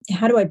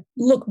how do I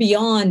look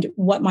beyond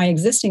what my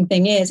existing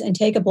thing is and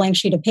take a blank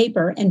sheet of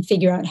paper and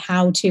figure out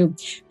how to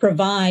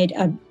provide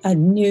a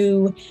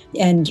new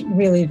and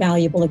really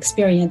valuable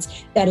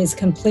experience that is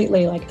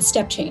completely like a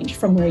step change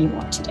from where you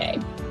are today.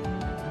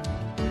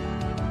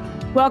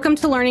 Welcome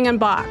to Learning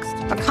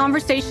Unboxed, a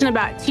conversation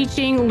about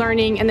teaching,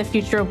 learning, and the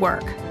future of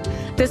work.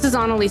 This is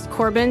Annalise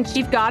Corbin,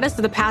 Chief Goddess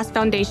of the Past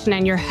Foundation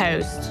and your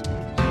host.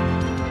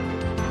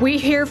 We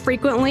hear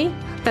frequently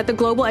that the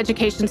global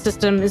education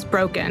system is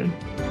broken.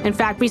 In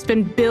fact, we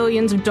spend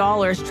billions of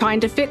dollars trying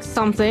to fix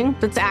something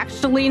that's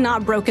actually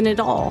not broken at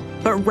all,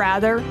 but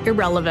rather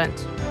irrelevant.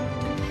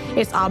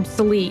 It's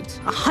obsolete.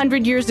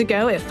 100 years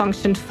ago, it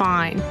functioned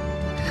fine.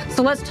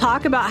 So let's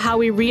talk about how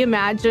we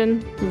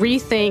reimagine,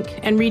 rethink,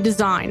 and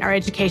redesign our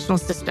educational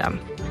system.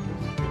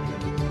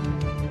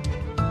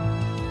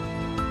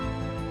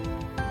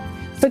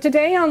 So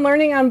today on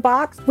Learning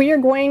Unboxed, we are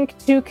going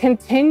to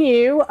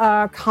continue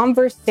a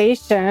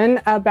conversation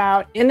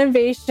about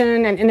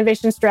innovation and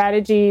innovation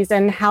strategies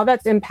and how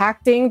that's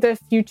impacting the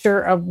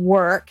future of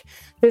work.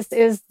 This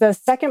is the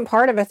second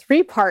part of a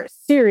 3-part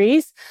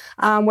series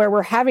where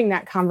we're having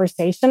that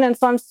conversation. And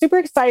so I'm super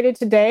excited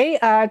today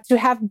to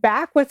have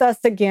back with us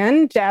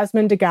again,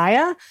 Jasmine de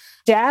Gaia.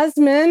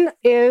 Jasmine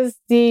is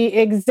the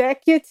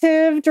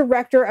Executive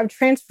Director of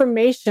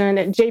Transformation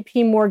at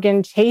JP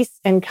Morgan Chase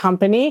and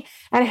Company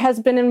and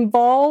has been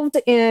involved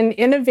in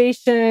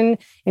innovation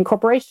in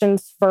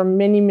corporations for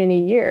many,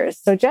 many years.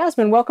 So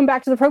Jasmine, welcome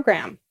back to the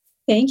program.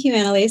 Thank you,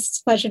 Annalise.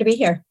 It's a pleasure to be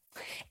here.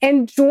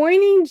 And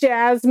joining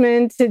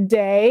Jasmine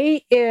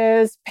today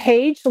is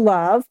Paige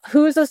Love,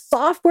 who is a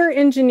software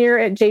engineer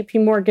at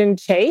JP Morgan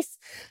Chase,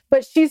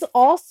 but she's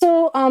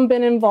also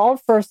been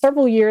involved for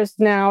several years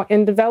now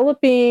in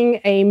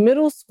developing a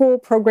middle school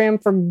program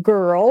for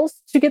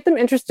girls to get them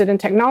interested in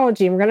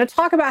technology. And we're going to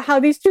talk about how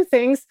these two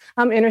things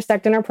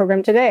intersect in our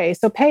program today.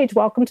 So Paige,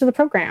 welcome to the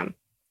program.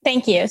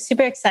 Thank you.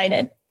 Super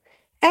excited.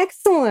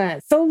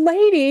 Excellent. So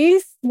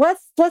ladies,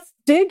 let's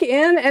dig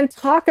in and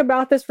talk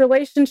about this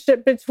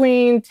relationship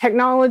between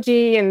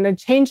technology and the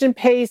change in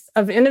pace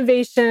of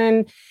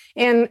innovation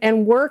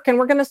and work. And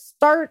we're going to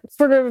start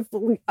sort of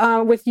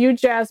with you,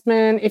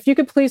 Jasmine. If you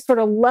could please sort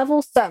of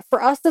level set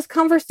for us this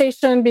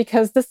conversation,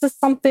 because this is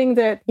something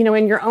that, you know,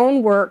 in your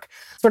own work,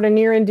 sort of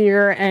near and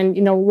dear and,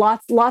 you know,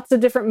 lots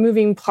of different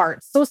moving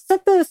parts. So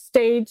set the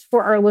stage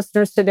for our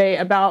listeners today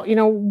about, you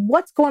know,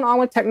 what's going on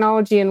with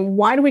technology and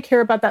why do we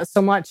care about that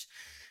so much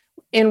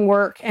in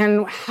work,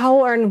 and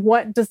how and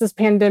what does this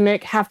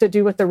pandemic have to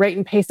do with the rate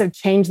and pace of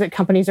change that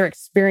companies are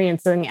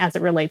experiencing as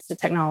it relates to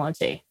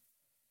technology?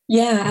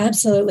 Yeah,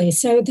 absolutely.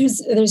 So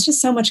there's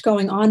just so much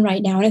going on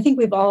right now. And I think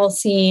we've all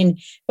seen,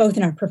 both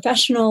in our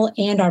professional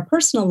and our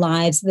personal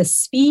lives, the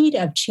speed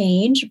of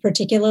change,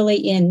 particularly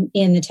in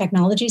the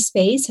technology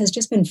space, has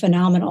just been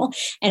phenomenal.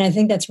 And I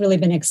think that's really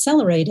been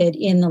accelerated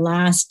in the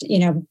last,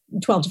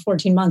 12 to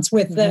 14 months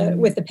with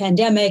the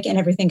pandemic and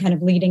everything kind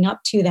of leading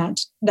up to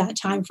that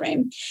time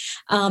frame.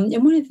 And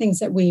one of the things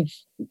that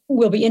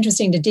will be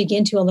interesting to dig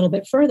into a little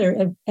bit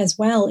further as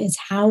well is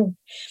how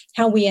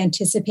we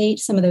anticipate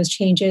some of those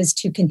changes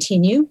to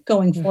continue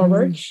going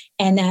forward.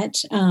 And that,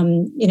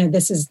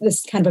 this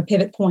is kind of a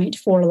pivot point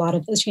for a lot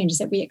of those changes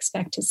that we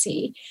expect to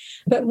see.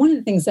 But one of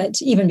the things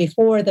that even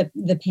before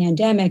the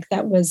pandemic,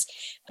 that was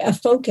a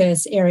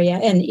focus area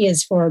and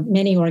is for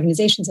many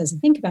organizations as they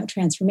think about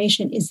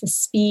transformation, is the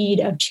speed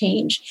of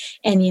change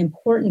and the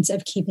importance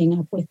of keeping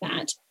up with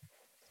that.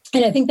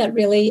 And I think that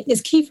really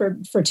is key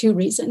for two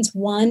reasons.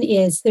 One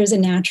is there's a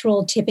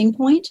natural tipping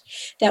point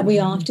that we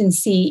often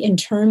see in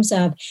terms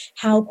of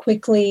how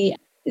quickly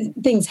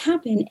things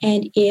happen.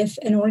 And if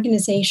an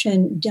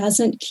organization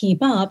doesn't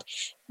keep up,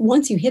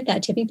 once you hit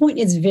that tipping point,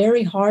 it's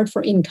very hard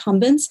for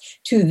incumbents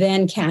to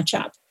then catch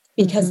up,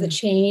 because the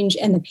change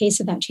and the pace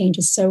of that change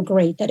is so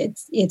great that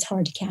it's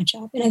hard to catch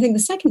up. And I think the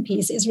second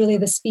piece is really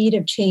the speed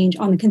of change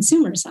on the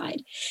consumer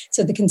side.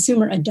 So the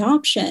consumer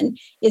adoption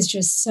is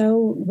just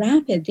so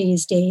rapid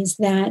these days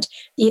that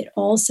it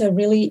also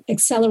really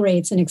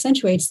accelerates and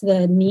accentuates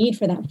the need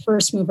for that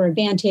first mover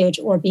advantage,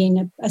 or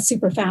being a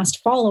super fast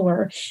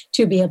follower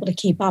to be able to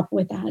keep up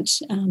with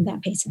that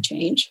pace of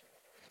change.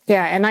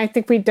 Yeah, and I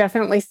think we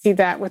definitely see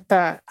that with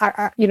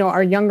our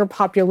younger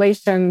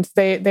populations.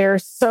 They're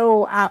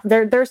so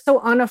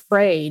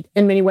unafraid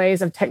in many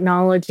ways of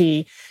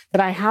technology that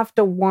I have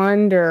to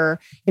wonder,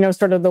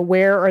 sort of the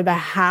where or the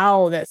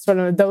how that sort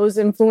of those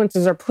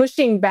influences are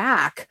pushing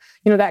back.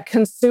 That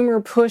consumer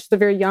push, the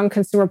very young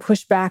consumer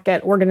push back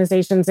at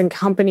organizations and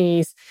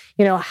companies.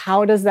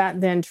 How does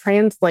that then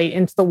translate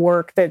into the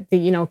work that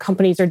the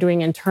companies are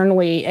doing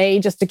internally?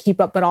 Just to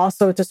keep up, but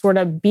also to sort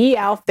of be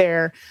out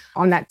there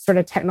on that sort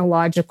of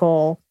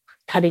technological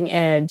cutting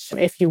edge,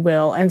 if you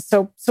will. And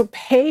so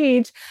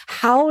Paige,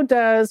 how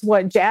does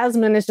what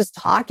Jasmine is just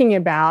talking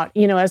about,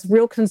 as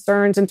real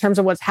concerns in terms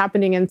of what's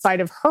happening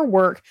inside of her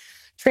work,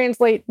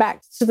 translate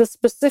back to the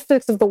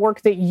specifics of the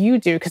work that you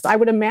do? Because I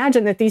would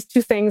imagine that these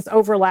two things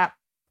overlap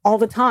all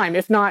the time,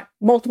 if not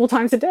multiple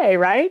times a day,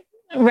 right?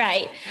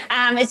 Right.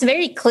 It's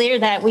very clear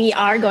that we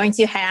are going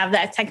to have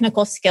that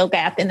technical skill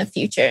gap in the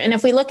future. And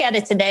if we look at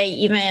it today,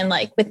 even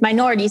like with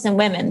minorities and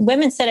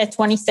women sit at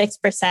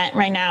 26%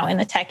 right now in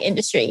the tech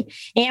industry,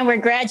 and we're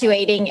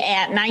graduating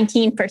at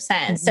 19%.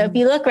 Mm-hmm. So if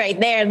you look right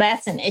there,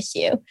 that's an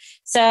issue.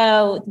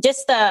 So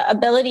just the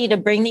ability to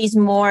bring these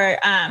more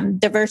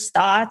diverse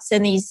thoughts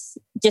and these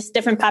just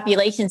different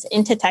populations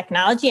into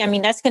technology, I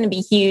mean, that's going to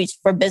be huge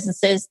for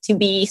businesses to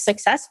be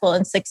successful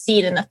and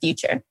succeed in the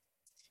future.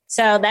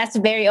 So that's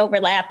very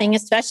overlapping,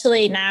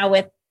 especially now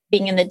with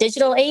being in the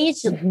digital age,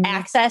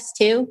 access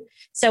to.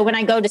 So when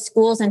I go to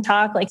schools and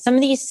talk, like some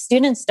of these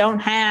students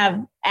don't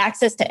have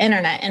access to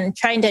internet, and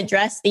trying to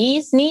address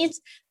these needs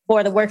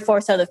for the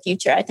workforce of the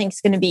future, I think is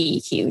going to be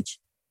huge.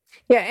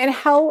 Yeah. And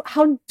how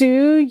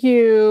do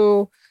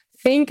you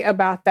think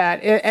about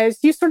that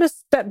as you sort of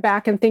step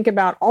back and think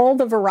about all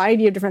the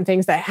variety of different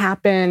things that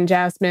happen,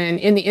 Jasmine,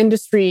 in the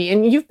industry?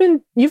 And you've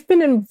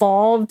been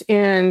involved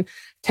in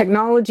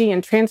technology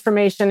and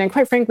transformation and,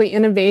 quite frankly,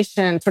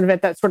 innovation sort of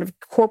at that sort of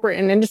corporate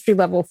and industry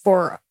level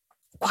for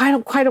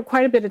quite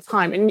a bit of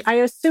time. And I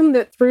assume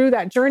that through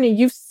that journey,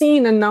 you've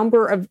seen a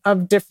number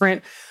of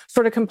different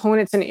sort of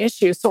components and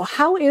issues. So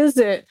how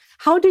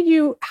do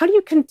you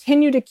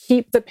continue to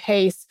keep the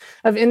pace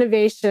of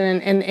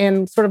innovation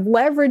and sort of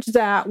leverage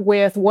that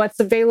with what's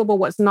available,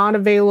 what's not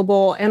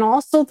available, and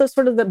also the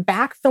sort of the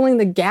backfilling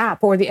the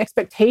gap or the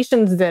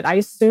expectations that I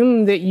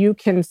assume that you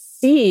can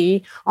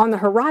see on the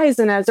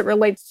horizon as it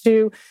relates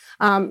to,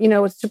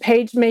 it's to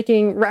Paige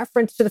making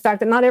reference to the fact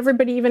that not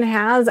everybody even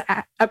has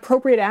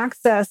appropriate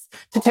access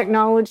to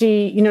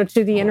technology,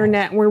 to the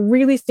internet. And we're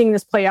really seeing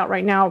this play out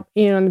right now,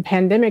 in the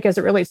pandemic as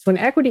it relates to an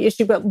equity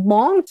issue, but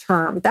long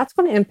term, that's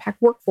going to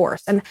impact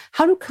workforce. And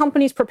how do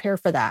companies prepare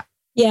for that?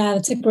 Yeah,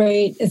 it's a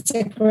great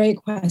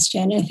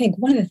question. I think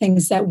one of the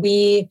things that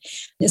we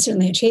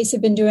certainly at Chase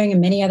have been doing,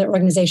 and many other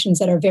organizations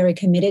that are very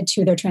committed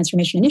to their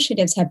transformation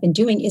initiatives have been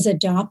doing, is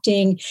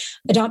adopting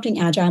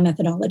agile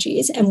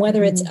methodologies. And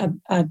whether it's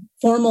a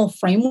formal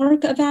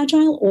framework of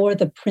agile or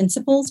the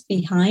principles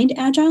behind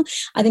agile,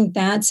 I think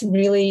that's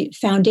really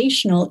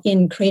foundational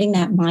in creating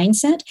that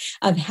mindset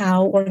of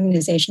how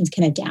organizations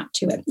can adapt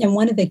to it. And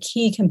one of the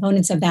key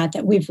components of that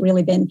we've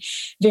really been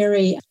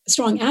very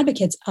strong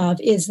advocates of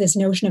is this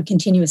notion of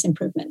continuous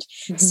improvement.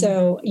 Mm-hmm.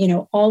 So,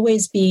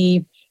 always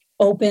be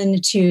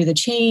open to the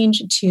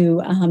change,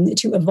 to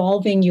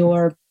evolving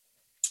your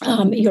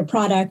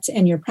products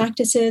and your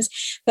practices,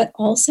 but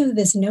also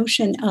this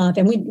notion of,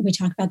 and we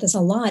talk about this a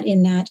lot,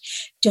 in that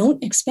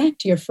don't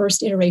expect your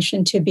first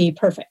iteration to be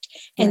perfect.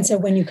 And right. So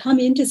when you come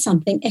into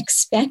something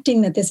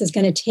expecting that this is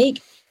going to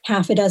take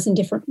half a dozen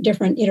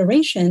different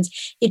iterations,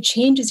 it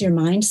changes your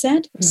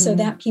mindset so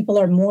that people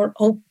are more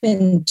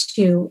open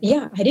to,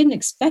 I didn't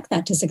expect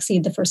that to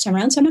succeed the first time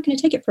around, so I'm not going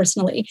to take it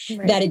personally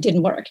that it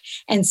didn't work.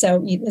 And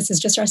so this is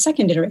just our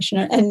second iteration,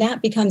 and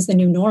that becomes the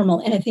new normal.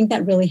 And I think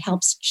that really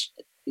helps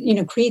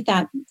create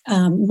that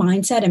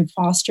mindset and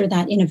foster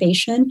that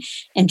innovation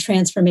and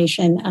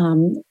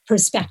transformation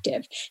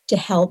perspective to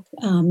help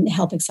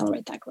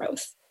accelerate that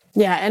growth.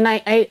 Yeah, and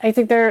I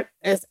think there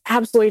is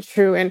absolutely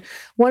true. And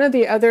one of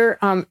the other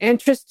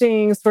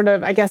interesting sort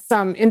of, I guess,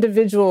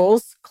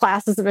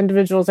 classes of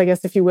individuals, I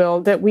guess, if you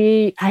will, that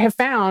I have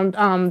found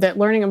that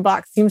Learning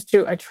Unblocked seems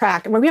to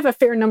attract. We have a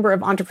fair number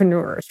of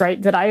entrepreneurs, right,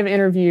 that I have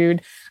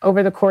interviewed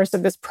over the course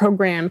of this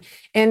program.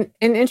 And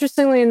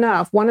interestingly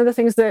enough, one of the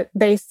things that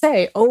they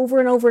say over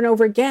and over and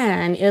over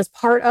again is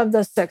part of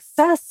the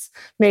success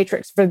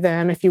matrix for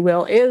them, if you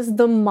will, is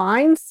the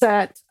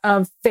mindset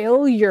of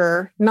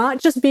failure,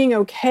 not just being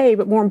okay,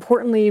 but more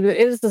importantly, that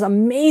it is this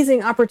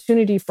amazing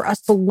opportunity for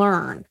us to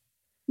learn.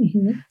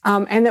 Mm-hmm.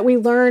 And that we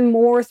learn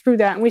more through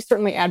that. And we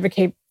certainly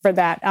advocate for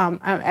that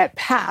at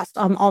PAST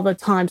all the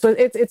time. So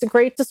it's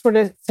great to sort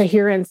of to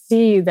hear and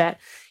see that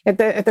at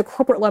the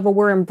corporate level,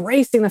 we're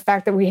embracing the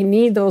fact that we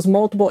need those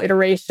multiple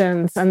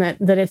iterations, and that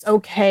it's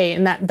okay.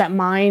 And that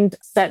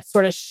mindset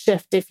sort of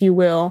shift, if you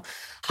will,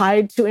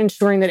 tied to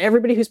ensuring that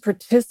everybody who's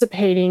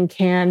participating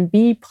can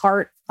be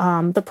part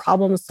the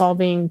problem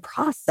solving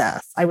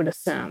process, I would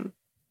assume.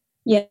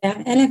 Yeah,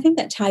 and I think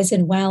that ties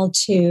in well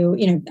to,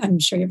 I'm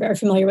sure you're very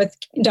familiar with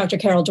Dr.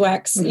 Carol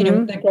Dweck's,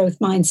 the growth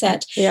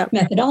mindset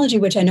methodology,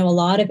 which I know a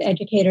lot of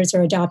educators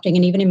are adopting.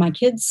 And even in my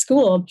kids'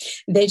 school,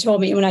 they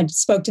told me when I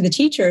spoke to the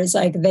teachers,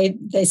 like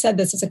they said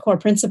this is a core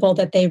principle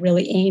that they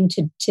really aim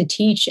to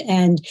teach.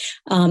 And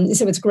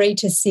so it's great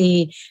to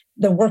see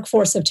the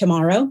workforce of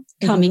tomorrow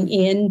coming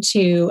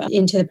into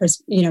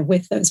the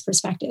with those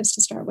perspectives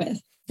to start with.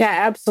 Yeah,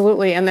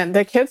 absolutely. And then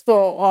the kids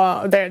will,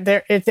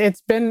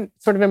 it's been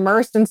sort of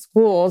immersed in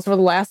schools for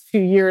the last few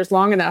years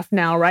long enough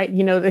now, right?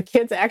 The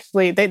kids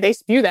actually, they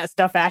spew that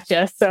stuff at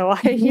you. So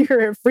I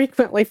hear it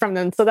frequently from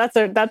them. So that's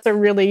a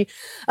really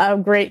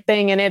great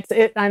thing. And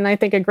and I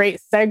think a great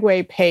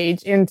segue,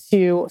 Paige,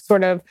 into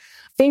sort of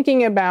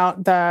thinking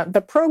about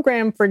the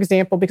program, for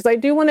example, because I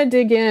do want to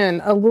dig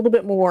in a little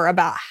bit more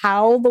about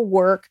how the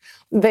work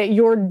that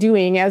you're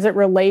doing as it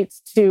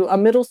relates to a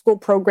middle school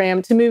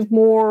program to move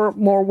more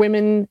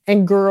women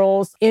and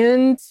girls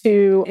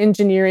into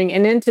engineering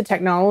and into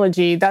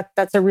technology.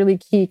 That's a really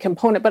key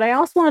component. But I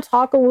also want to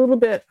talk a little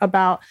bit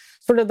about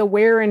sort of the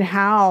where and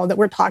how that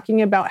we're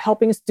talking about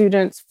helping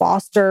students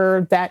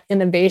foster that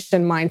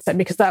innovation mindset,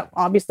 because that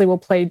obviously will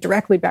play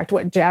directly back to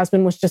what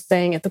Jasmine was just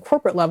saying at the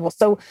corporate level.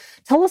 So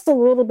tell us a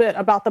little bit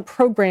about the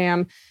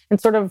program and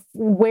sort of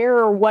where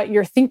or what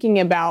you're thinking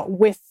about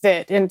with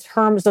it in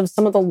terms of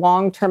some of the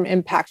long-term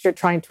impacts you're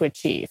trying to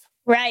achieve.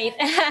 Right.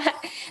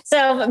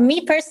 So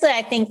me personally,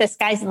 I think the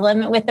sky's the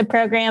limit with the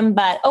program,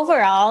 but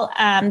overall,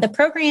 the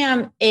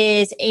program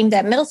is aimed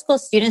at middle school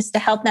students to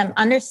help them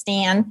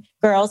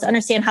girls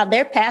understand how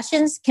their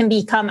passions can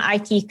become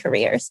IT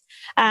careers.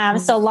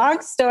 So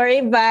long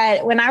story,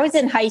 but when I was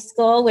in high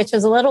school, which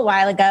was a little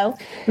while ago,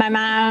 my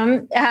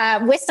mom,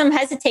 with some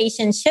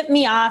hesitation, shipped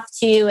me off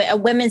to a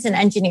women's and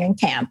engineering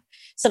camp.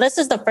 So this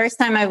was the first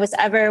time I was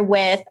ever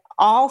with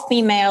all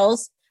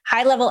females,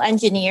 high-level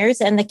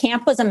engineers, and the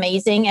camp was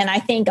amazing. And I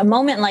think a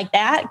moment like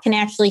that can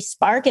actually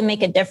spark and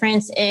make a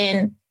difference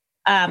in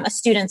a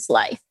student's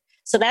life.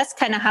 So that's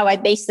kind of how I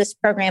base this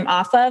program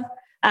off of.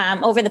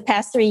 Over the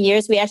past 3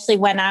 years, we actually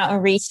went out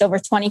and reached over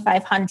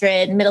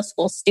 2,500 middle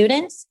school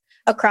students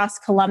across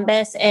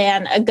Columbus,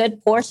 and a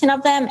good portion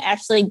of them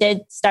actually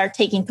did start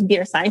taking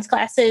computer science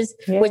classes,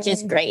 which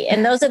is great.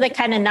 And those are the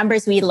kind of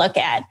numbers we look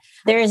at.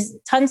 There's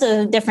tons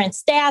of different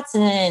stats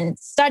and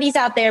studies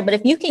out there, but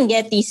if you can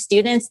get these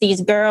students,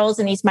 these girls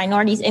and these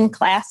minorities in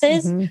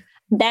classes,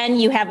 then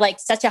you have like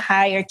such a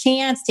higher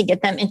chance to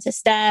get them into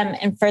STEM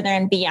and further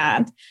and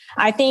beyond.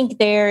 I think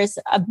there's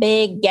a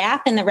big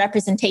gap in the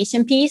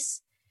representation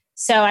piece.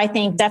 So I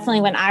think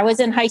definitely when I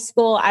was in high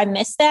school, I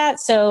missed that.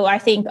 So I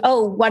think,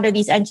 what are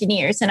these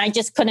engineers? And I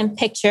just couldn't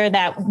picture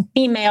that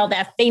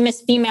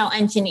famous female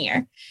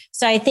engineer.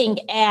 So I think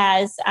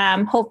as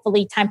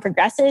hopefully time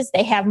progresses,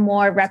 they have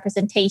more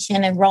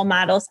representation and role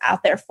models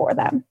out there for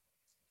them.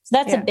 So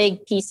that's a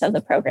big piece of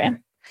the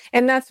program.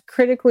 And that's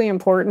critically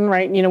important,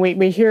 right? You know,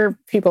 we hear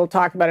people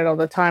talk about it all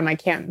the time. I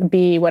can't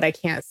be what I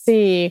can't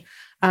see.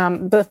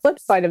 The flip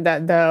side of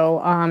that, though,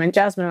 and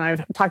Jasmine and I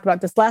have talked about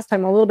this last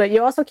time a little bit,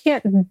 you also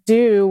can't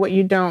do what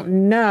you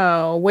don't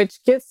know,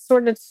 which gets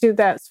sort of to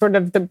that sort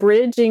of the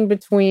bridging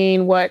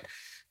between what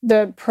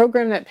the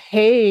program that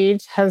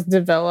Paige has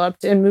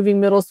developed in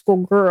moving middle school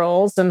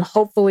girls, and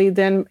hopefully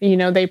then, you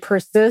know, they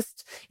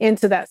persist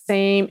into that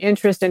same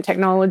interest in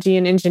technology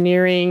and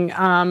engineering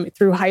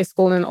through high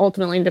school and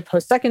ultimately into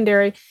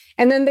post-secondary.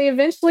 And then they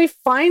eventually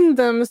find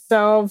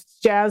themselves,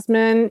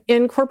 Jasmine,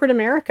 in corporate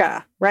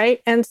America,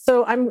 right? And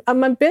so I'm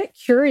a bit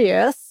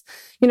curious,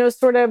 you know,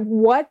 sort of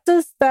what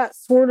does that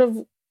sort of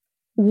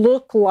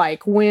look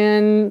like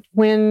when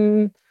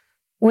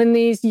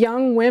these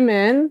young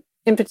women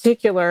in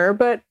particular,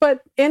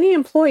 but any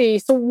employee.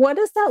 So what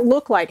does that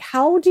look like?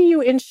 How do you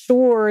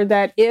ensure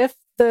that if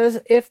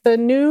the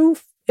new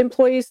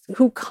employees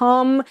who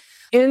come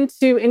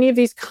into any of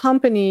these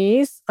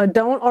companies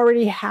don't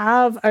already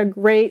have a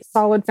great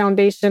solid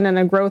foundation and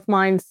a growth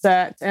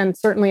mindset, and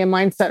certainly a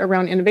mindset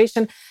around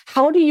innovation,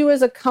 how do you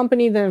as a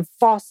company then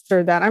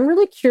foster that? I'm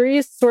really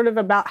curious sort of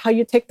about how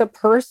you take the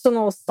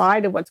personal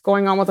side of what's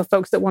going on with the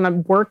folks that want to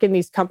work in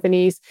these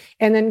companies,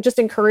 and then just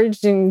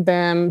encouraging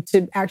them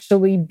to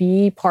actually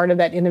be part of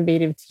that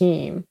innovative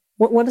team.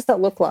 What does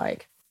that look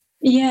like?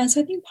 Yeah, so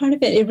I think part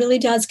of it really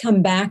does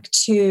come back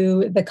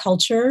to the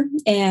culture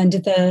and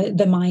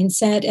the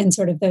mindset and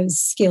sort of those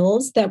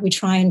skills that we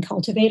try and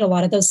cultivate, a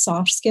lot of those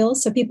soft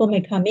skills. So people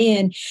may come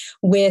in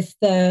with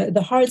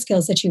the hard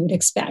skills that you would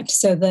expect.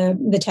 So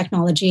the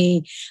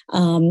technology,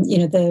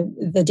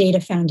 the data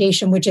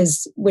foundation, which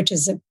is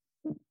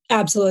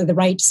absolutely the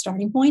right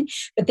starting point,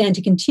 but then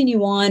to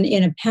continue on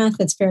in a path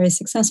that's very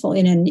successful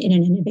in an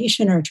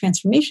innovation or a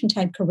transformation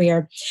type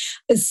career,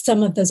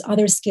 some of those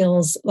other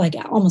skills, like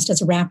almost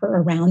as a wrapper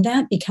around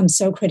that, become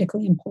so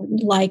critically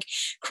important, like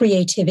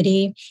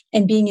creativity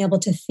and being able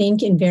to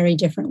think in very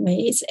different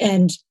ways.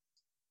 And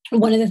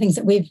one of the things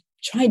that we've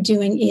tried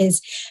doing is,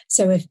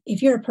 so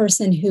if you're a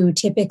person who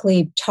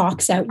typically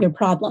talks out your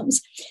problems,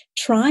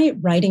 try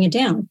writing it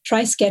down,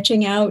 try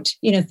sketching out,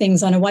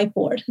 things on a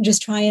whiteboard,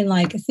 just try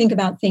and think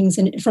about things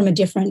from a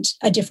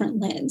different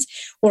lens.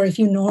 Or if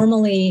you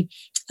normally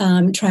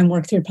try and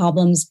work through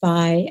problems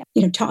by,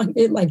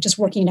 just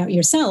working it out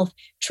yourself,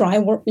 try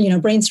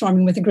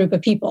brainstorming with a group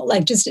of people,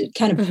 just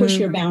kind of push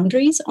your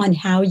boundaries on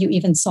how you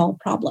even solve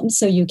problems,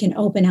 so you can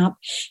open up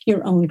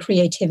your own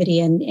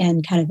creativity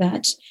and kind of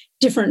that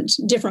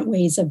different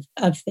ways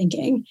of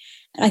thinking.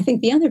 I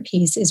think the other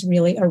piece is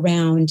really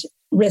around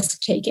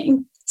risk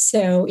taking.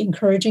 So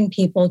encouraging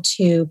people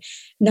to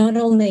not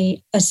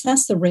only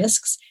assess the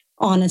risks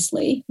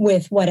honestly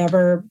with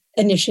whatever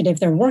initiative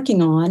they're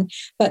working on,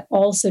 but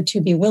also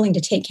to be willing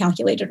to take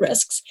calculated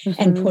risks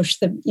and push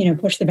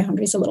the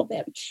boundaries a little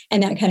bit.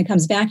 And that kind of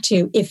comes back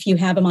to, if you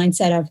have a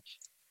mindset of,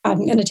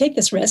 I'm going to take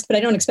this risk, but I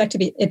don't expect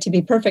it to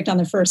be perfect on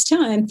the first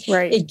time.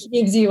 Right. It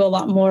gives you a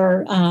lot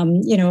more,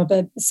 of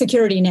a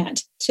security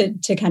net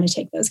to kind of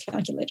take those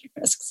calculated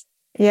risks.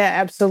 Yeah,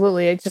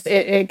 absolutely.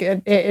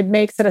 It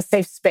makes it a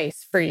safe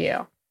space for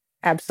you.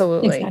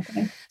 Absolutely.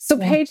 Exactly. So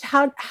Paige,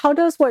 how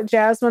does what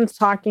Jasmine's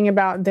talking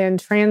about then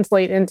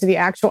translate into the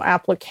actual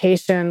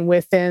application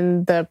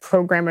within the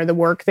program or the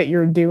work that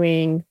you're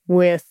doing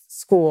with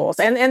schools?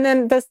 And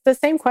then the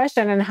same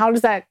question, and how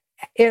does that,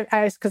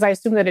 because I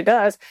assume that it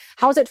does,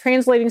 how is it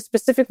translating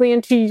specifically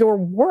into your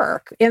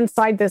work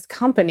inside this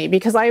company?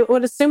 Because I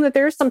would assume that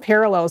there's some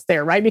parallels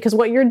there, right? Because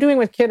what you're doing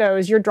with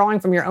kiddos, you're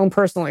drawing from your own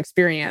personal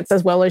experience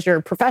as well as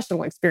your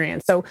professional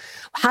experience. So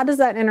how does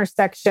that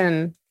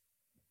intersection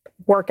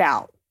work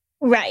out?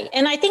 Right.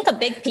 And I think a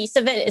big piece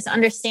of it is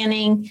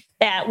understanding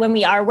that when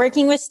we are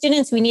working with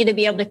students, we need to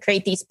be able to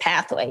create these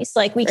pathways.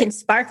 Like we can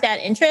spark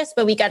that interest,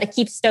 but we got to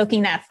keep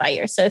stoking that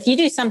fire. So if you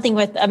do something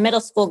with a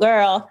middle school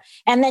girl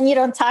and then you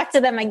don't talk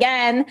to them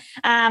again,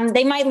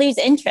 they might lose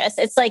interest.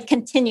 It's like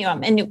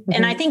continuum.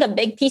 And I think a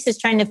big piece is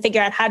trying to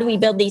figure out how do we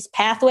build these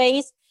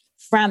pathways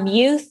from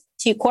youth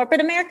to corporate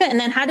America? And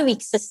then how do we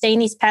sustain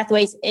these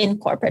pathways in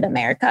corporate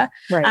America?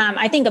 Right.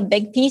 I think a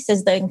big piece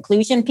is the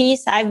inclusion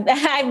piece. I've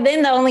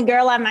been the only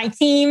girl on my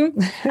team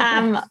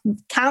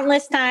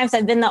countless times.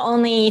 I've been the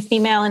only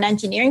female in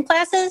engineering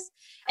classes.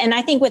 And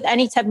I think with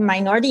any type of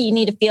minority, you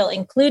need to feel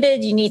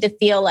included. You need to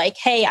feel like,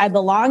 hey, I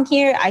belong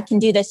here. I can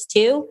do this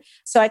too.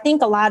 So I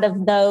think a lot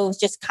of those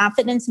just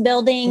confidence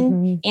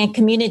building and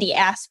community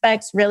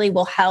aspects really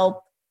will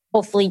help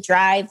hopefully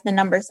drive the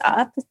numbers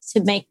up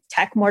to make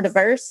tech more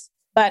diverse.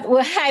 But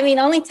I mean,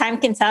 only time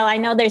can tell. I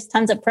know there's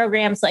tons of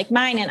programs like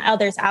mine and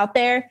others out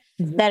there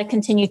that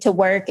continue to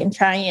work and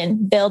try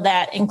and build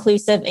that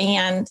inclusive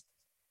and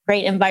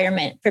great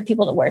environment for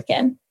people to work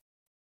in.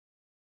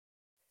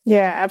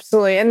 Yeah,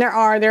 absolutely. And there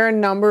are a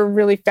number of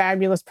really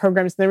fabulous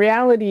programs. The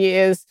reality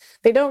is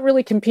they don't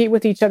really compete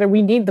with each other.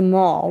 We need them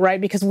all,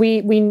 right? Because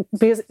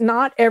because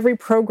not every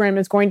program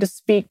is going to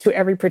speak to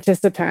every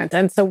participant.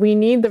 And so we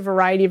need the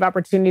variety of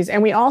opportunities.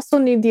 And we also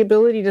need the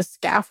ability to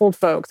scaffold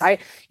folks. I'm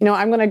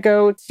going to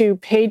go to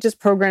Paige's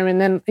program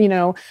and then,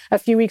 a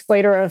few weeks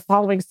later or the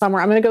following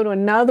summer, I'm going to go to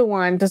another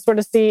one to sort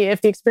of see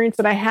if the experience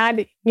that I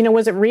had,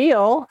 was it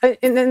real?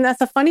 And then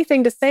that's a funny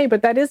thing to say,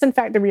 but that is in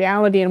fact the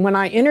reality. And when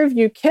I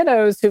interview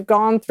kiddos who've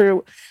gone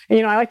through,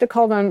 I like to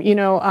call them,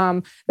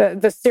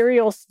 the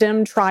serial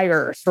STEM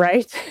triers,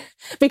 right?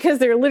 Because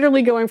they're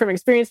literally going from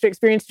experience to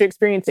experience to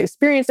experience to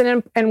experience.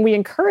 And we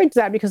encourage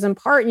that because in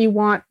part, you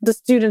want the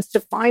students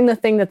to find the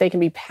thing that they can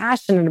be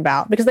passionate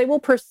about, because they will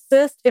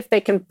persist if they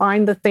can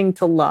find the thing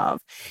to love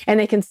and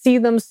they can see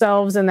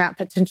themselves in that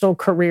potential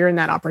career and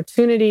that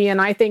opportunity. And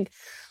I think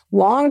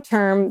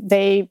long-term,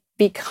 they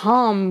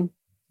become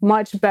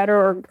much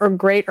better or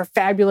great or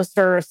fabulous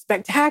or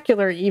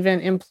spectacular even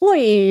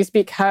employees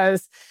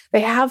because they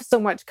have so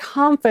much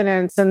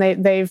confidence and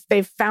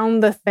they've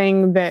found the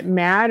thing that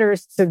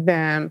matters to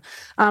them.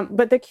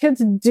 But the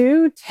kids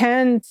do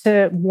tend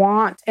to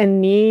want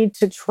and need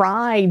to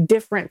try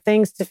different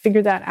things to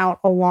figure that out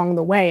along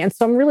the way. And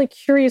so I'm really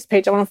curious,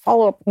 Paige, I want to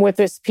follow up with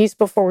this piece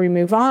before we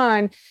move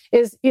on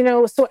is,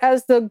 so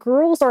as the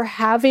girls are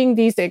having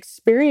these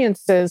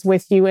experiences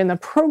with you in the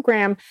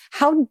program,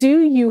 how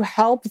do you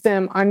help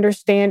them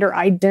understand or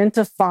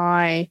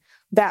identify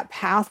that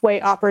pathway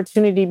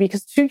opportunity?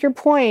 Because to your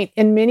point,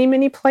 in many,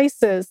 many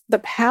places, the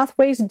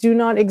pathways do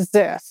not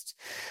exist.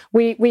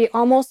 We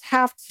almost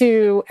have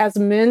to, as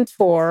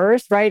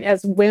mentors, right,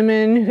 as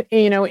women,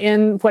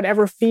 in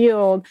whatever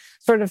field,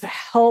 sort of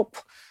help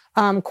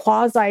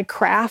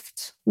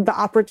quasi-craft the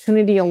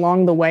opportunity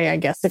along the way, I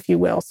guess, if you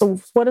will. So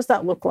what does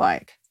that look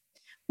like?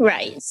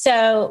 Right.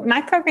 So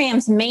my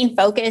program's main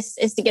focus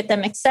is to get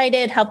them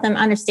excited, help them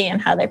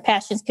understand how their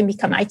passions can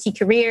become IT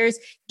careers,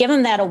 give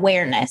them that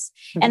awareness.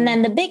 And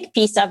then the big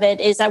piece of it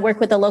is I work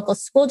with the local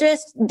school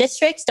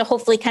districts to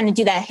hopefully kind of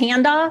do that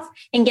handoff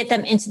and get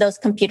them into those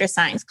computer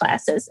science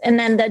classes. And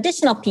then the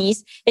additional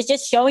piece is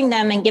just showing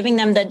them and giving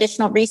them the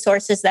additional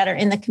resources that are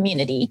in the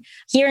community.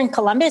 Here in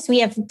Columbus, we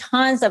have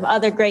tons of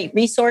other great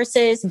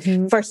resources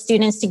for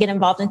students to get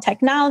involved in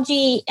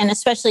technology, and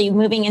especially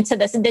moving into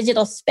this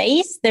digital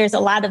space. There's a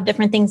lot of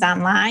different things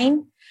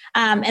online.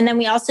 And then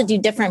we also do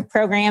different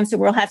programs where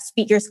we'll have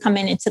speakers come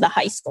into the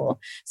high school.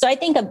 So I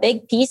think a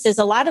big piece is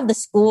a lot of the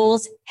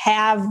schools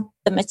have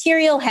the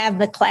material, have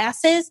the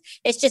classes.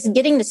 It's just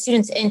getting the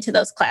students into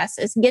those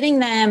classes, getting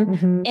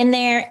them in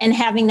there and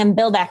having them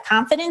build that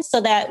confidence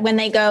so that when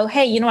they go,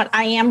 hey, you know what,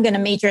 I am going to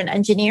major in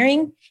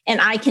engineering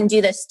and I can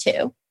do this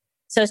too.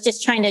 So it's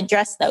just trying to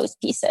address those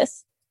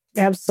pieces.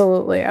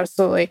 Absolutely.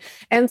 Absolutely.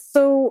 And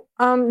so,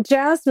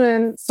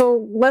 Jasmine,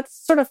 so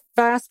let's sort of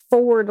fast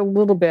forward a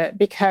little bit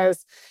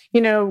because,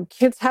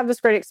 kids have this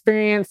great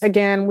experience.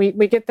 Again, we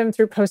get them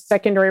through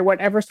post-secondary,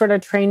 whatever sort of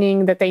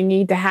training that they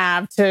need to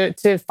have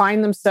to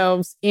find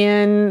themselves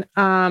in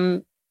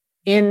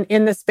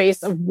in the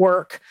space of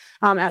work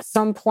at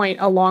some point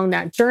along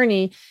that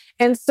journey.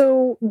 And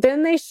so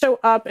then they show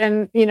up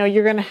and,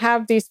 you're going to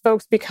have these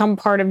folks become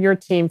part of your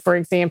team, for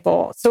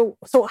example. So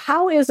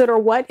how is it, or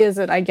what is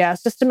it, I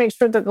guess, just to make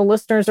sure that the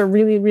listeners are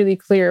really, really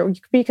clear?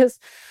 Because,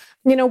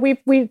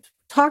 we've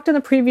talked in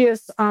the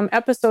previous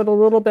episode a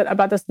little bit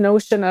about this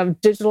notion of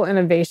digital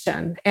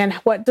innovation and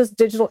what does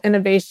digital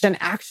innovation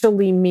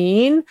actually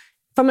mean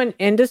from an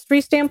industry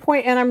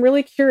standpoint. And I'm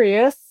really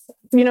curious,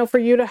 for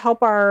you to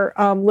help our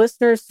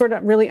listeners sort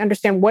of really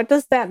understand, what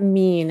does that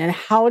mean and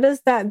how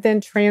does that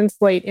then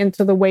translate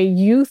into the way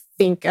you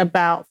think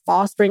about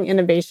fostering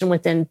innovation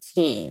within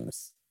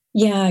teams?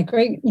 Yeah,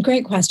 great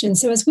question.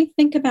 So as we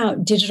think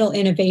about digital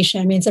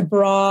innovation, I mean,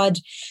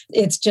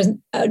 it's just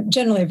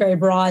generally a very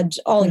broad,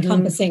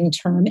 all-encompassing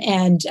term.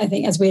 And I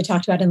think, as we had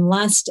talked about in the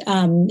last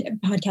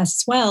podcast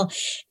as well,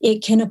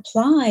 it can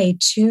apply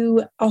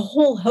to a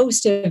whole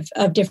host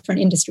of different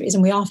industries.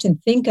 And we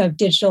often think of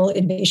digital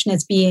innovation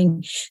as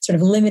being sort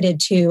of limited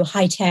to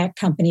high-tech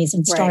companies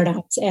and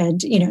startups and,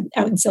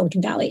 out in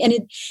Silicon Valley. And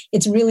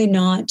it's really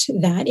not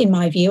that, in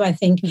my view. I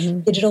think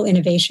digital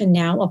innovation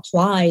now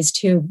applies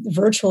to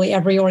virtually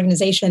every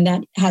organization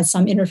that has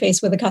some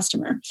interface with a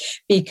customer,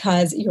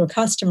 because your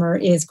customer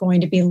is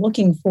going to be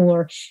looking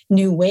for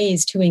new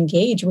ways to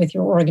engage with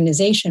your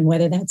organization,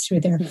 whether that's through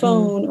their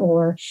phone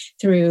or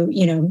through,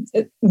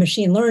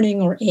 machine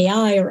learning or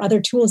AI or other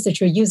tools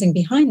that you're using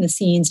behind the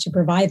scenes to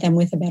provide them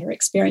with a better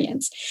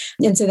experience.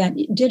 And so that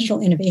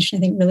digital innovation, I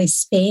think, really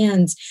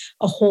spans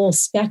a whole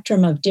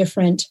spectrum of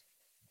different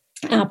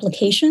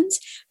applications,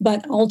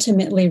 but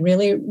ultimately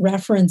really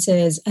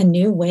references a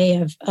new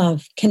way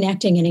of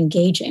connecting and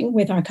engaging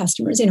with our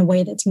customers in a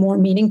way that's more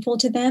meaningful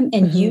to them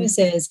and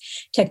uses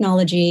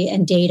technology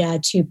and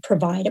data to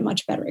provide a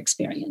much better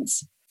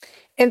experience.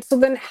 And so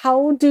then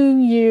how do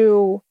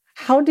you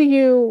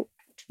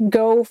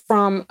go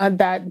from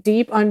that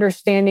deep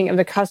understanding of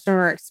the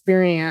customer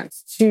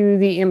experience to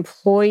the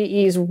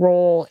employee's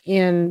role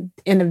in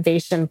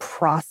innovation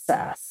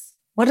process?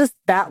 What does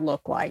that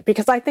look like?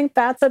 Because I think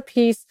that's a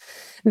piece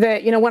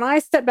that, when I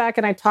step back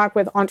and I talk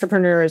with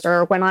entrepreneurs,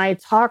 or when I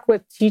talk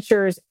with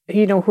teachers,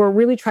 who are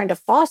really trying to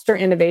foster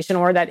innovation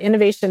or that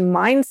innovation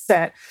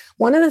mindset,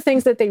 one of the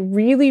things that they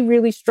really,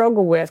 really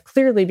struggle with,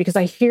 clearly, because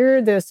I hear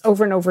this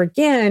over and over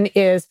again,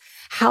 is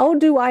how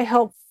do I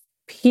help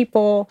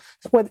people,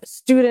 whether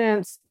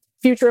students,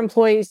 future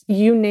employees,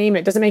 you name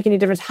it, doesn't make any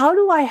difference. How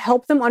do I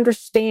help them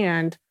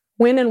understand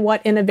when and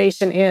what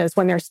innovation is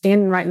when they're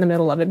standing right in the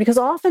middle of it? Because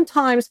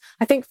oftentimes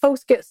I think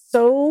folks get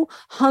so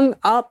hung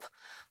up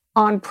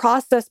on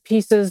process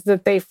pieces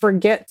that they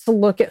forget to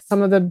look at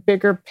some of the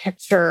bigger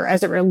picture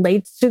as it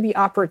relates to the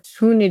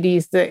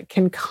opportunities that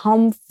can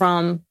come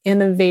from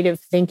innovative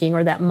thinking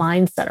or that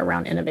mindset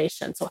around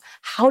innovation. So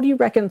how do you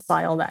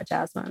reconcile that,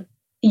 Jasmine?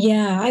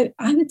 Yeah,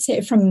 I would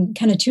say from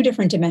kind of two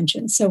different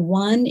dimensions. So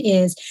one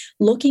is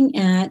looking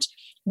at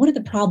what are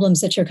the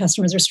problems that your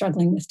customers are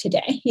struggling with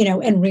today,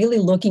 and really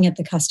looking at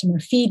the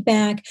customer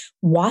feedback,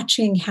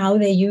 watching how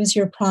they use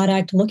your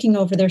product, looking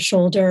over their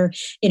shoulder,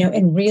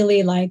 and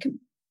really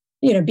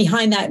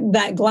behind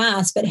that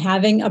glass, but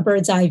having a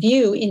bird's eye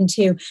view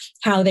into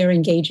how they're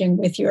engaging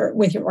with your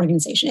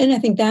organization. And I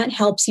think that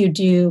helps you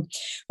do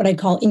what I'd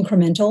call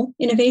incremental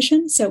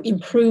innovation. So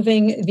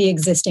improving the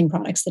existing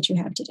products that you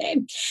have today.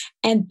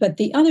 But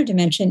the other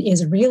dimension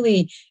is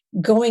really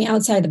going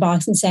outside the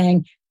box and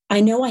saying, I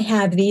know I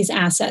have these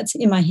assets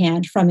in my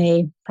hand from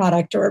a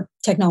product or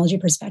technology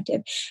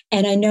perspective.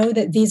 And I know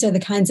that these are the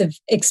kinds of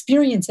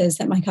experiences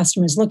that my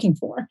customer is looking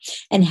for.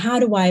 And how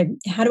do I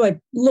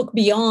look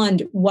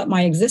beyond what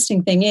my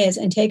existing thing is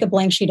and take a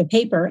blank sheet of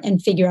paper and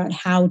figure out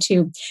how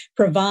to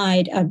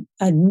provide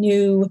a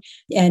new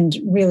and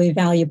really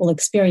valuable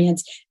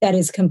experience that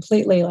is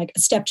completely like a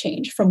step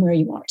change from where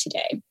you are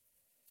today.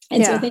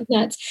 And so I think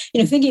that's,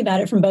 thinking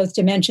about it from both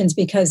dimensions,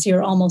 because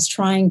you're almost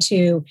trying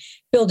to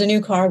build a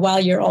new car while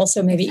you're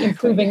also maybe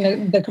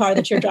improving the car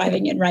that you're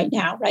driving in right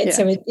now, right? Yeah.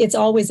 So it's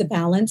always a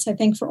balance, I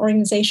think, for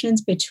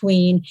organizations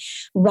between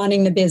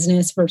running the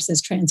business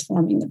versus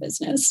transforming the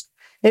business.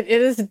 It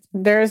is.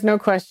 There is no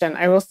question.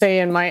 I will say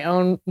in my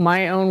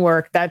own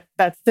work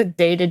that's the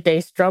day-to-day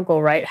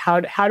struggle, right?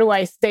 How do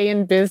I stay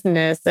in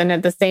business and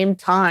at the same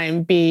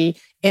time be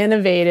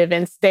innovative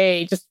and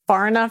stay just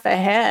far enough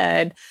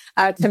ahead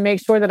to make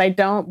sure that I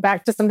don't,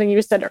 back to something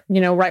you said,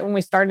 right when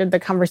we started the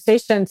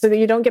conversation, so that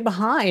you don't get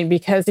behind.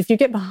 Because if you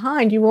get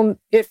behind,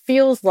 it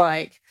feels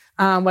like,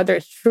 whether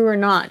it's true or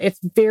not, it's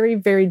very,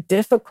 very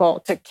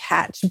difficult to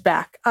catch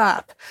back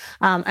up.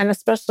 And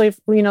especially if,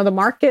 the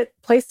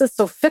marketplace is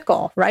so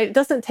fickle, right? It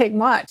doesn't take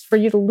much for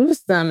you to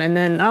lose them. And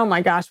then, oh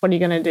my gosh, what are you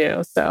going to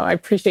do? So I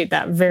appreciate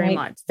that very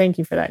much. Thank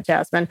you for that,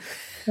 Jasmine.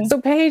 Okay.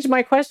 So Paige,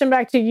 my question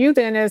back to you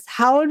then is,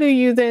 how do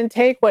you then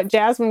take what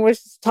Jasmine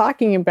was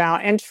talking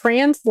about and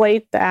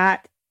translate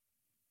that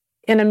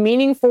in a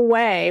meaningful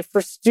way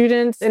for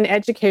students and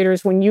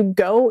educators when you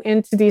go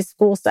into these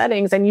school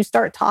settings and you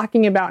start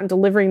talking about and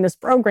delivering this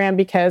program,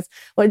 because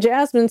what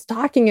Jasmine's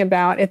talking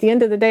about at the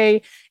end of the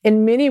day,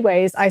 in many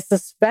ways, I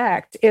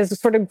suspect is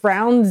sort of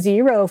ground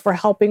zero for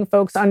helping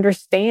folks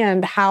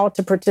understand how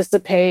to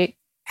participate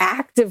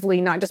actively,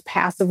 not just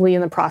passively,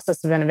 in the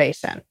process of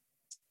innovation.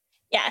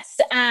 Yes.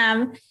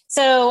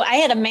 So I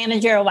had a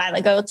manager a while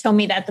ago told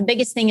me that the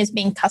biggest thing is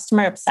being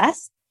customer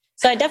obsessed.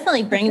 So I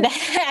definitely bring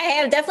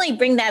that. I definitely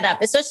bring that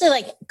up, especially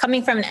like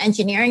coming from an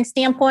engineering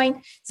standpoint.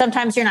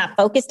 Sometimes you're not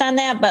focused on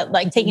that, but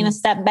like taking a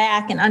step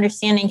back and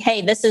understanding,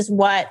 hey, this is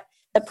what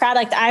the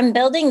product I'm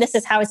building, this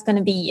is how it's going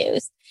to be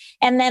used.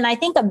 And then I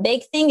think a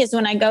big thing is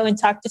when I go and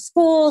talk to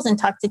schools and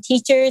talk to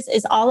teachers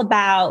is all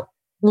about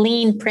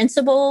lean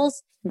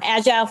principles.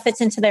 Agile fits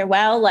into there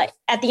well. Like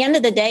at the end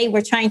of the day,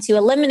 we're trying to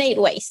eliminate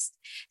waste.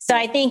 So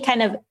I think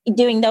kind of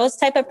doing those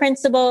type of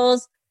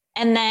principles.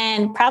 And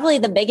then probably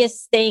the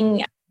biggest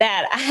thing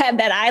that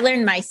I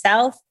learned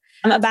myself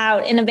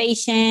about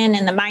innovation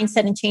and the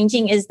mindset and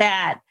changing is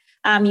that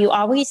you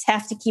always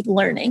have to keep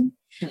learning.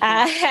 So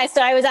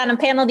I was on a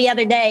panel the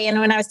other day, and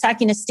when I was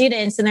talking to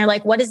students and they're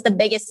like, what is the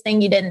biggest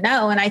thing you didn't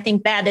know? And I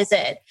think that is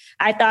it.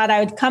 I thought I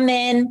would come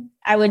in,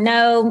 I would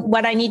know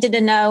what I needed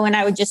to know, and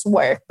I would just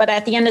work. But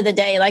at the end of the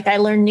day, like I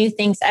learn new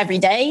things every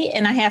day,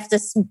 and I have to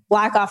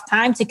block off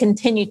time to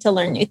continue to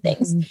learn new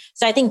things.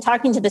 So I think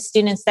talking to the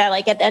students that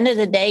like at the end of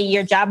the day,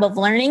 your job of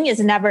learning is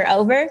never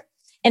over.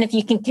 And if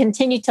you can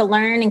continue to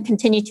learn and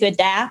continue to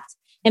adapt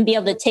and be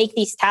able to take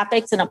these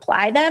topics and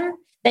apply them,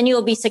 then you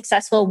will be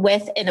successful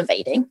with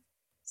innovating.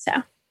 So,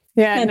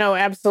 yeah, no,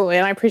 absolutely.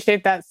 And I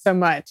appreciate that so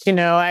much. You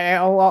know,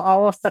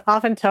 I'll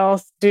often tell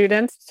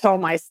students, tell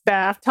my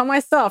staff, tell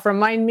myself,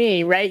 remind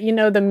me, right? You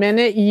know, the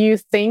minute you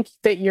think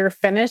that you're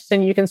finished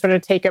and you can sort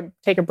of take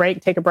a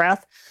break, take a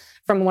breath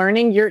from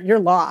learning, you're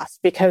lost,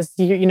 because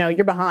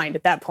you're behind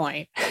at that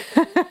point.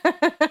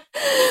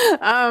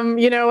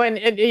 You know, and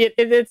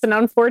it's an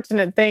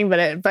unfortunate thing, but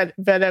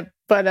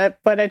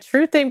a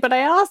true thing. But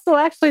I also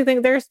actually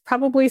think there's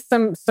probably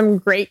some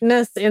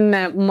greatness in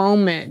that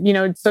moment. You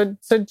know, so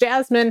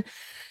Jasmine,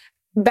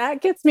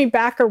 that gets me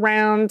back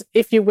around,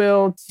 if you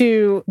will,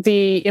 to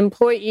the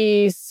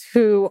employees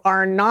who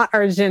are not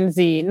our Gen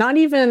Z, not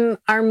even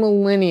our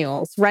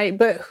millennials, right?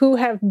 But who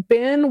have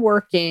been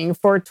working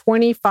for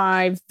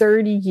 25,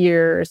 30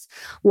 years.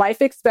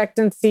 Life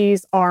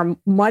expectancies are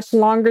much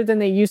longer than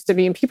they used to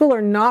be. And people are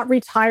not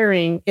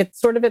retiring. It's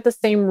sort of at the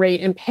same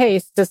rate and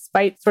pace,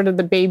 despite sort of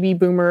the baby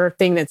boomer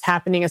thing that's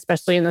happening,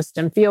 especially in the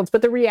STEM fields.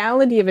 But the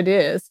reality of it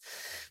is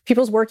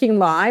people's working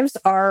lives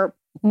are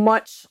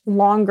much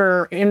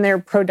longer in their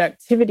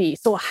productivity.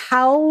 So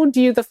how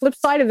do you, the flip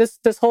side of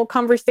this whole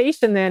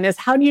conversation then is,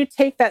 how do you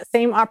take that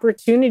same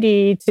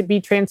opportunity to be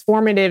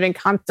transformative and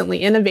constantly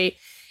innovate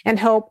and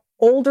help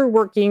older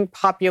working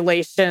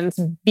populations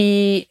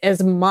be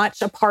as much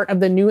a part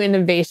of the new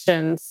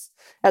innovations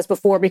as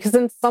before? Because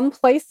in some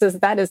places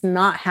that is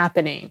not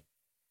happening.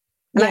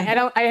 And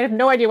I have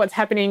no idea what's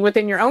happening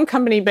within your own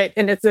company,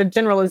 and it's a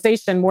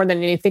generalization more than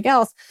anything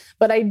else.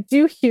 But I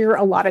do hear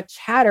a lot of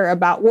chatter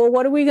about, well,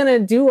 what are we going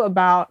to do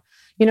about,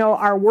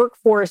 our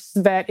workforce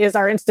that is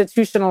our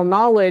institutional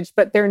knowledge,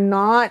 but they're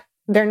not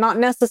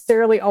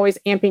necessarily always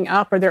amping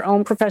up, or their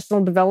own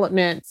professional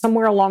development.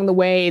 Somewhere along the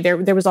way,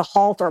 there was a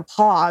halt or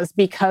pause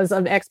because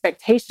of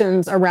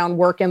expectations around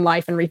work and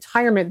life and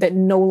retirement that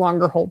no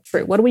longer hold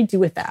true. What do we do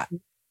with that?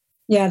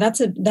 Yeah, that's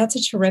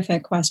a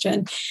terrific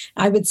question.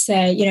 I would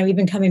say,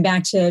 even coming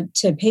back to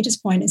Paige's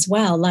point as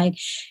well, like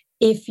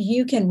if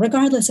you can,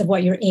 regardless of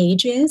what your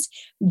age is,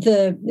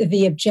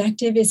 the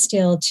objective is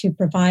still to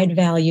provide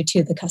value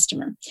to the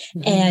customer.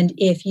 Mm-hmm. And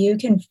if you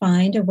can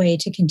find a way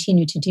to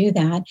continue to do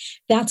that,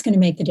 that's going to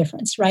make the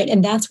difference, right?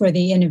 And that's where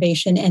the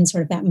innovation and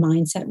sort of that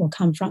mindset will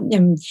come from.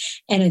 And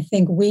I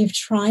think we've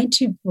tried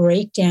to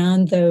break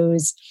down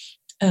those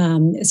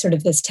sort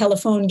of this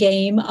telephone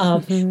game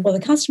of, well,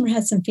 the customer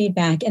has some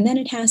feedback, and then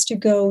it has to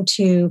go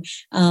to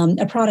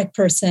a product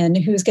person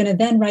who's going to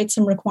then write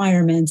some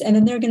requirements, and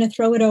then they're going to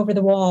throw it over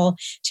the wall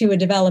to a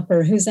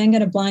developer who's then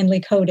going to blindly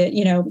code it,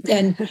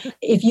 and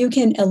if you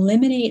can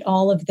eliminate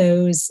all of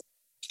those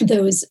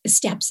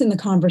steps in the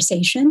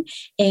conversation.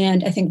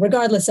 And I think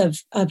regardless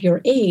of your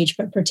age,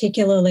 but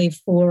particularly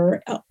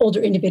for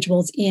older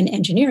individuals in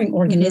engineering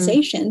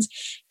organizations,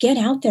 get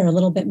out there a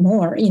little bit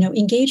more,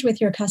 engage with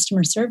your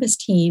customer service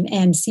team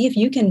and see if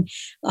you can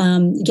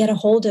get a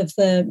hold of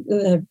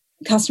the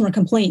customer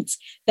complaints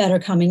that are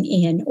coming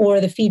in, or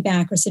the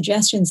feedback or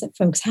suggestions that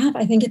folks have.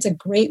 I think it's a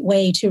great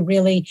way to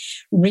really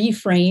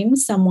reframe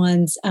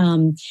someone's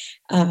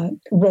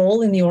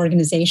role in the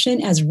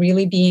organization as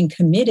really being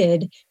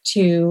committed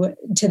to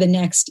the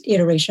next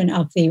iteration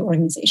of the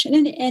organization.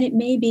 And it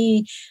may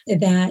be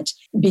that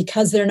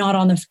because they're not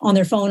on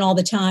their phone all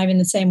the time in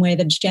the same way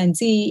that a Gen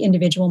Z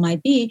individual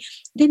might be,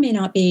 they may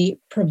not be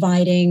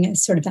providing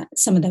sort of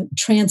some of the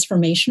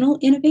transformational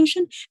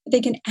innovation, but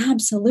they can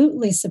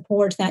absolutely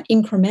support that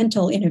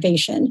incremental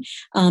innovation,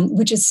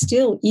 which is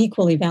still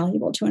equally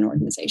valuable to an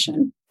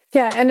organization.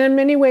 Yeah, and in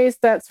many ways,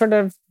 that's sort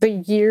of the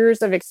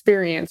years of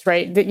experience,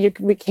 right?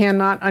 We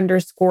cannot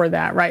underscore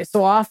that, right?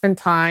 So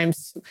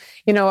oftentimes,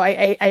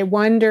 I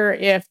wonder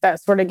if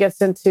that sort of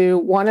gets into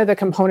one of the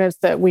components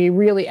that we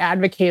really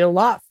advocate a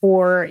lot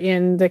for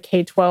in the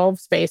K-12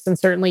 space, and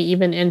certainly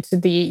even into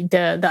the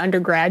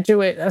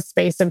undergraduate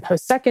space and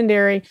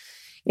post-secondary,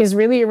 is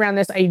really around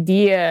this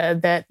idea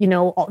that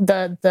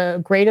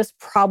the greatest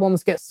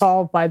problems get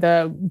solved by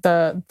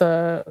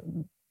the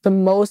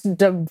most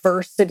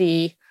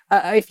diversity,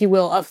 if you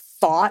will, of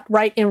thought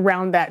right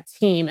around that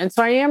team. And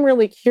so I am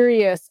really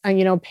curious,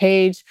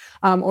 Paige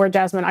or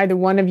Jasmine, either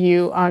one of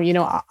you,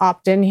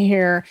 opt in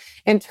here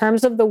in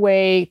terms of the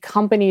way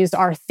companies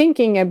are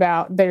thinking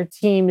about their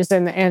teams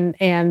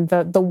and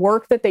the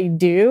work that they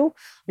do.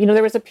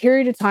 There was a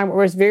period of time where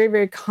it was very,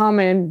 very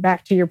common,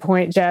 back to your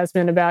point,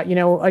 Jasmine, about,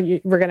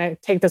 we're going to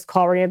take this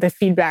call, we're going to get the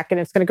feedback,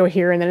 and it's going to go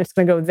here, and then it's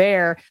going to go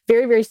there.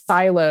 Very, very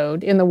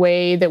siloed in the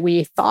way that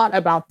we thought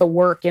about the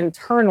work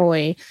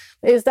internally.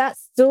 Is that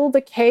still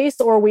the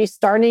case, or are we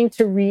starting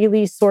to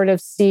really sort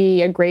of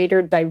see a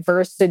greater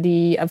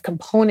diversity of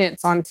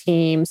components on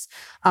teams?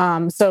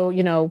 So,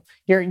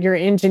 your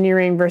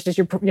engineering versus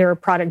your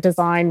product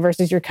design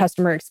versus your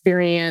customer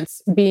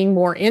experience being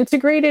more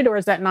integrated, or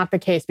is that not the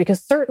case?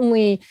 Because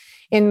certainly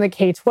in the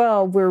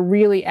K-12, we're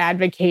really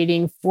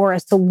advocating for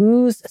us to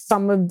lose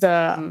some of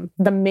the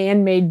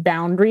man-made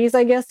boundaries,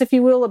 I guess, if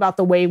you will, about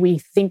the way we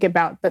think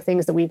about the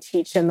things that we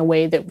teach and the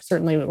way that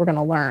certainly we're going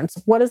to learn.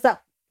 So what does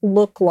that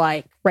look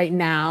like right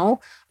now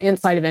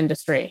inside of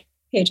industry?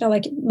 Paige, I'll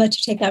let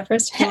you take that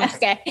first.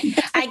 Okay.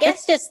 I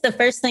guess just the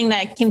first thing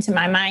that came to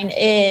my mind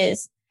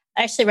is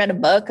I actually read a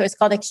book. It was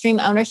called Extreme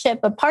Ownership.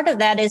 But part of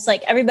that is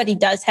like everybody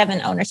does have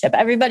an ownership.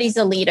 Everybody's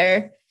a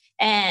leader,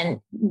 and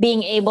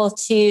being able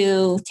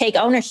to take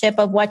ownership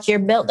of what you're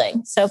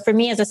building. So for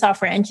me as a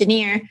software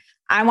engineer,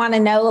 I want to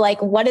know, like,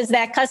 what does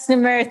that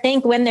customer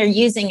think when they're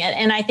using it?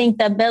 And I think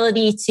the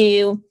ability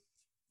to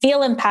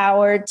feel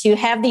empowered, to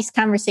have these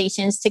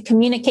conversations, to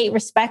communicate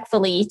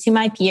respectfully to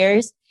my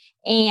peers,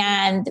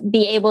 and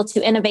be able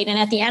to innovate. And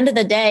at the end of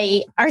the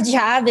day, our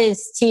job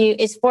is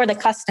for the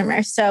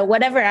customer. So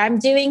whatever I'm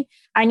doing,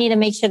 I need to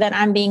make sure that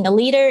I'm being a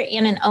leader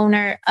and an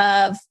owner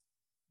of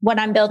what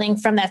I'm building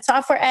from that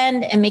software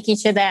end, and making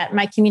sure that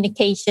my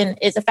communication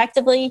is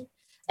effectively.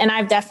 And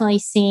I've definitely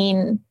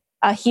seen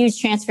a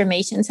huge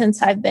transformation since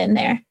I've been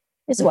there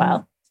as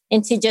well,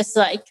 into just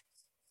like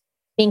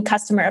being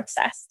customer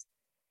obsessed.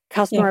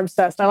 Customer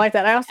obsessed. I like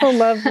that. I also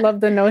love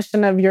the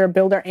notion of you're a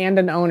builder and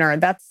an owner.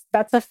 That's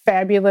a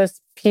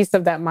fabulous piece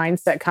of that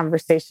mindset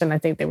conversation I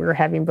think that we were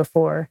having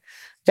before.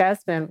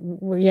 Jasmine,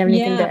 do you have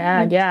anything to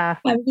add? Yeah.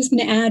 I was just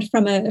going to add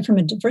from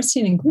a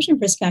diversity and inclusion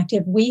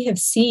perspective, we have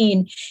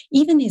seen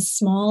even these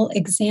small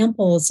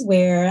examples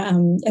where,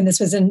 and this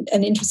was an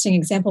interesting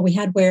example we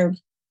had where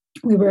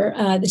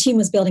the team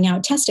was building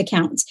out test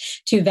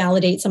accounts to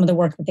validate some of the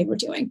work that they were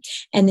doing.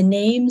 And the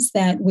names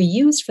that we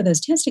used for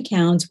those test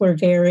accounts were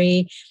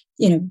very,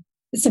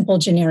 simple,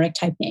 generic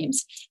type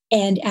names.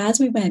 And as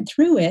we went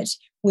through it,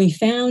 we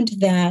found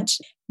that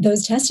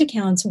those test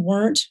accounts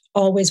weren't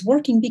always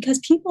working because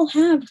people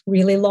have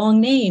really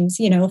long names,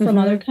 from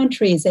other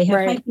countries. They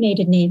have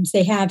hyphenated names.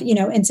 They have,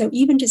 and so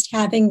even just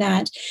having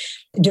that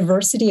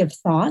diversity of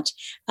thought,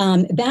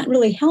 that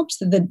really helped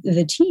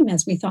the team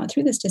as we thought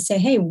through this to say,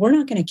 hey, we're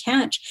not going to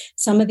catch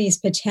some of these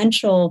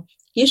potential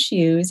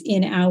issues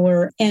in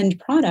our end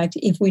product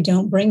if we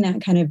don't bring that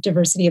kind of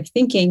diversity of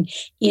thinking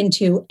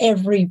into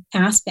every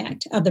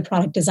aspect of the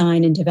product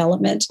design and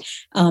development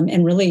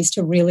and release,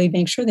 to really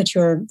make sure that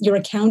you're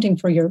accounting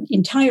for your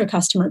entire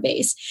customer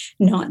base,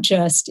 not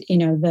just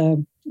a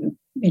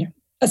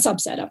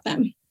subset of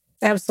them.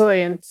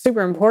 Absolutely, and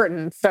super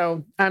important.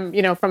 So from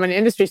an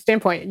industry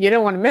standpoint, you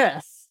don't want to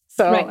miss.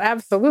 So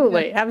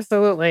absolutely.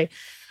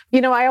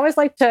 I always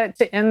like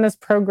to end this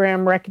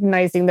program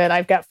recognizing that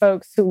I've got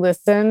folks who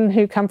listen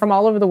who come from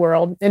all over the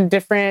world in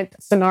different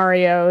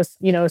scenarios,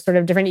 sort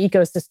of different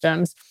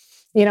ecosystems.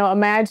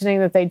 Imagining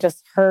that they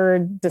just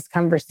heard this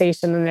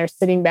conversation and they're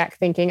sitting back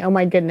thinking, oh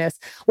my goodness,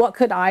 what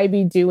could I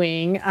be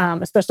doing,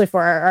 especially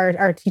for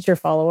our teacher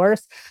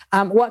followers?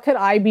 What could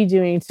I be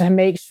doing to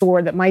make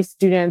sure that my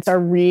students are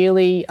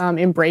really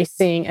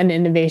embracing an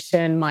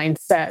innovation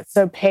mindset?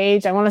 So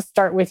Paige, I want to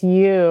start with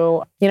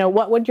you.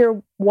 What would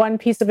your one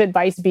piece of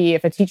advice be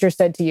if a teacher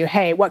said to you,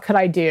 hey, what could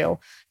I do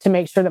to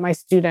make sure that my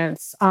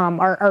students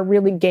are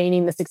really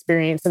gaining this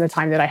experience in the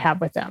time that I have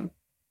with them?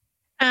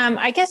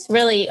 I guess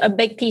really a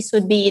big piece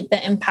would be the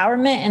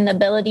empowerment and the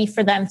ability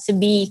for them to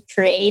be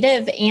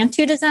creative and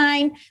to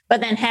design,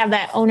 but then have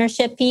that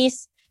ownership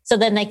piece so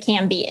then they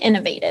can be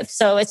innovative.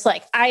 So it's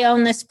like, I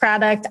own this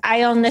product,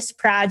 I own this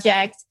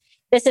project.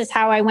 This is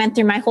how I went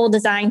through my whole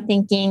design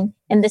thinking,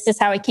 and this is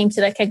how I came to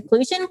the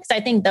conclusion. Because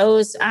I think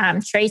those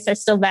traits are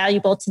still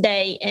valuable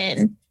today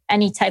in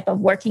any type of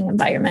working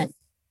environment.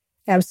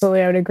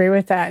 Absolutely. I would agree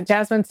with that.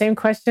 Jasmine, same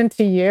question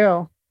to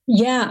you.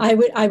 Yeah,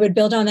 I would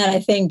build on that. I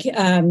think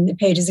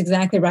Paige is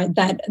exactly right.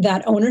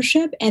 That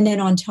ownership, and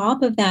then on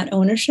top of that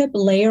ownership,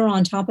 layer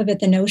on top of it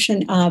the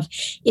notion of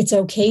it's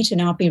okay to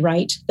not be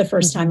right the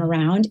first time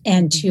around,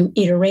 and to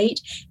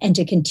iterate and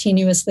to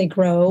continuously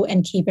grow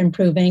and keep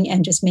improving,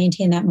 and just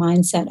maintain that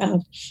mindset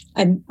of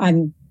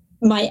I'm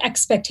my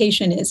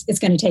expectation is it's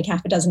going to take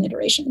half a dozen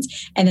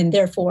iterations, and then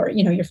therefore,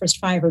 your first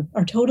 5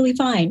 are totally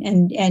fine,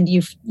 and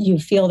you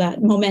feel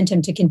that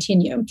momentum to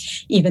continue,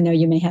 even though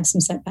you may have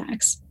some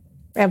setbacks.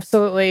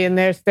 Absolutely. And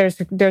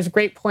there's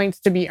great points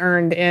to be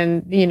earned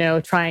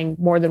in, trying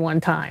more than one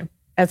time,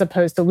 as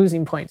opposed to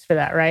losing points for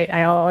that, right?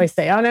 I always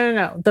say, oh,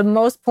 no. The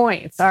most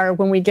points are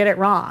when we get it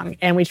wrong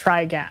and we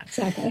try again.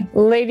 Exactly.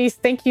 Ladies,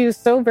 thank you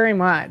so very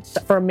much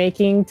for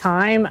making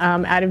time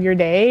out of your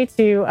day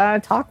to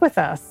talk with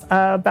us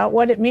about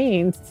what it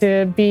means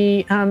to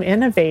be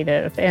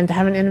innovative and to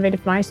have an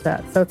innovative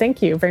mindset. So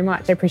thank you very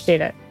much. I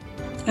appreciate it.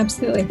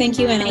 Absolutely. Thank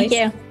you, Annalise.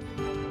 Thank you.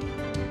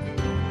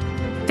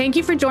 Thank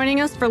you for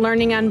joining us for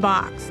Learning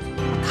Unboxed,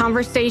 a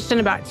conversation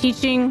about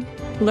teaching,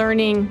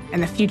 learning,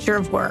 and the future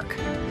of work.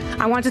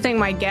 I want to thank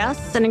my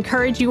guests and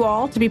encourage you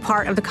all to be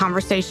part of the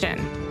conversation.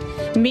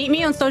 Meet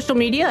me on social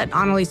media at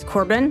Annalise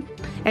Corbin,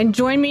 and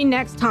join me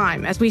next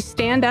time as we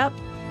stand up,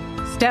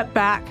 step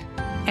back,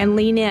 and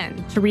lean in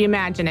to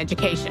reimagine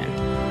education.